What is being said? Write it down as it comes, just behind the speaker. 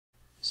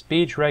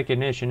Speech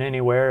Recognition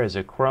Anywhere is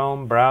a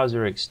Chrome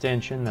browser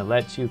extension that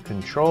lets you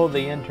control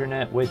the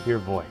internet with your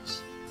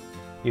voice.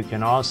 You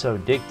can also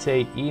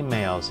dictate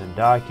emails and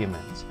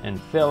documents and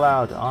fill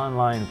out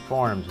online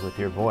forms with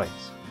your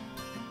voice.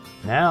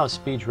 Now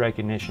Speech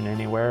Recognition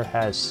Anywhere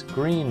has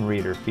screen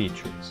reader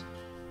features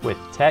with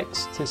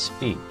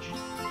text-to-speech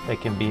that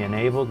can be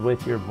enabled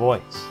with your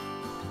voice.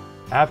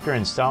 After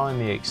installing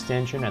the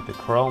extension at the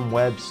Chrome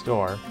Web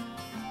Store,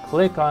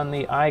 click on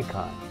the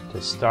icon to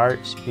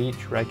start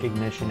Speech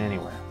Recognition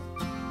Anywhere.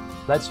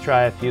 Let's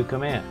try a few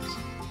commands.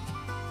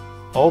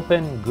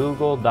 Open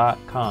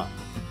google.com.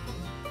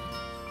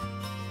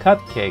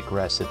 Cupcake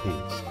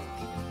recipes.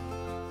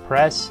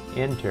 Press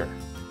Enter.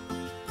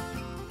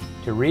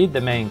 To read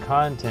the main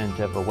content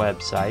of a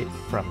website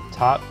from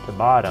top to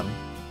bottom,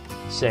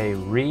 say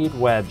Read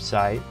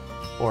Website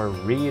or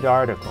Read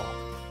Article.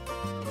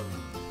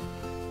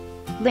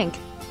 Link.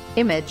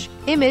 Image.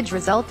 Image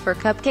result for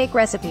cupcake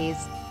recipes.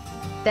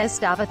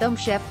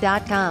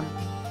 Desktop@homechef.com.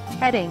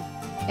 Heading.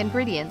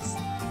 Ingredients.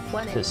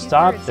 To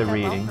stop the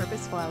reading,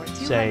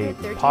 say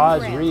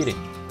Pause Reading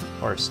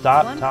or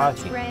Stop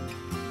Talking.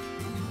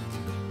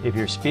 If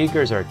your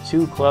speakers are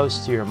too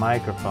close to your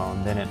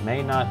microphone, then it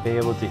may not be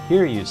able to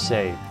hear you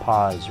say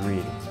Pause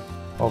Reading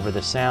over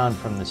the sound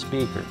from the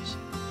speakers.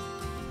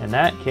 In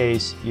that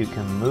case, you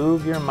can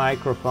move your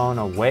microphone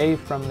away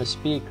from the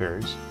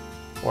speakers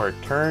or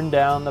turn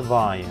down the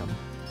volume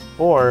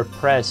or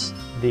press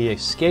the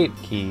Escape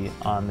key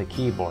on the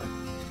keyboard.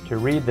 To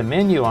read the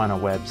menu on a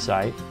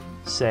website,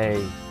 say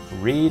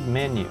Read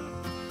Menu.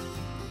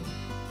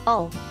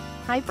 All.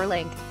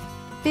 Hyperlink.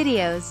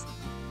 Videos.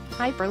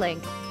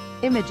 Hyperlink.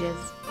 Images.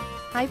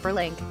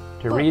 Hyperlink.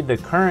 To read the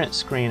current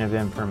screen of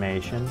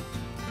information,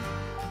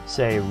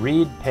 say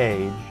Read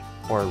Page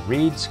or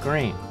Read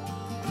Screen.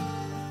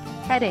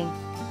 Heading.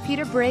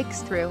 Peter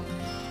breaks through.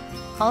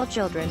 All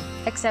children,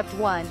 except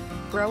one,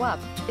 grow up.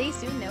 They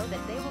soon know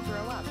that they will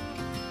grow up.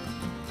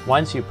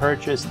 Once you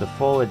purchase the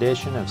full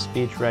edition of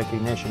Speech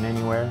Recognition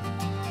Anywhere,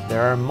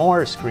 there are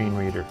more screen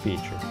reader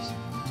features.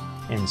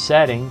 In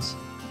Settings,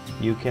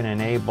 you can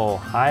enable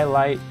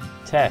highlight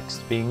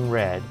text being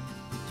read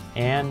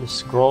and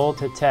scroll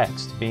to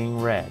text being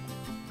read.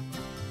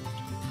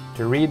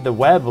 To read the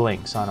web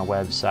links on a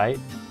website,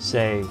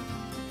 say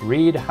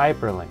Read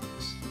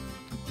Hyperlinks.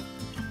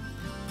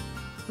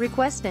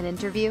 Request an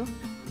interview.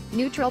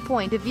 Neutral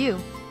point of view.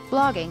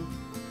 Blogging.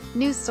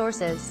 News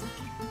sources.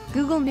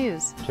 Google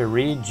News. To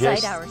read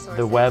just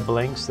the web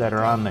links that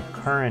are on the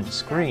current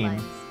screen,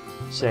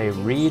 say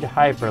Read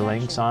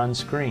Hyperlinks on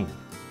Screen.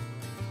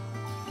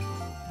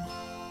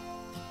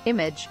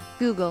 Image.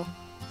 Google.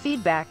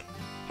 Feedback.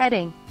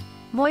 Heading.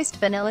 Moist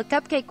vanilla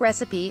cupcake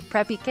recipe,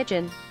 Preppy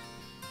Kitchen.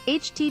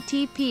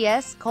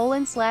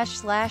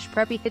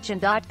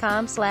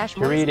 https://preppykitchen.com/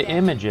 To read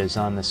images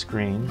on the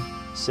screen,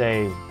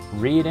 say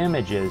Read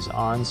Images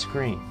on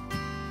Screen.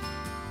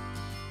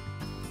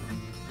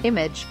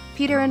 Image.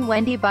 Peter and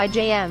Wendy by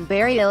J.M.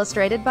 Barrie,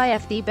 illustrated by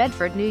F.D.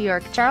 Bedford, New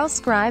York. Charles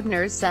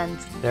Scribner's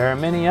Sons. There are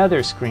many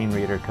other screen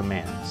reader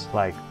commands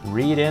like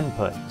Read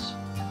Inputs,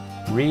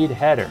 Read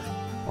Header,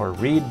 or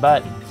Read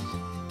Buttons.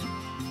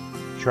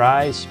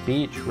 Try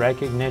Speech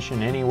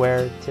Recognition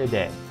Anywhere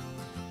today.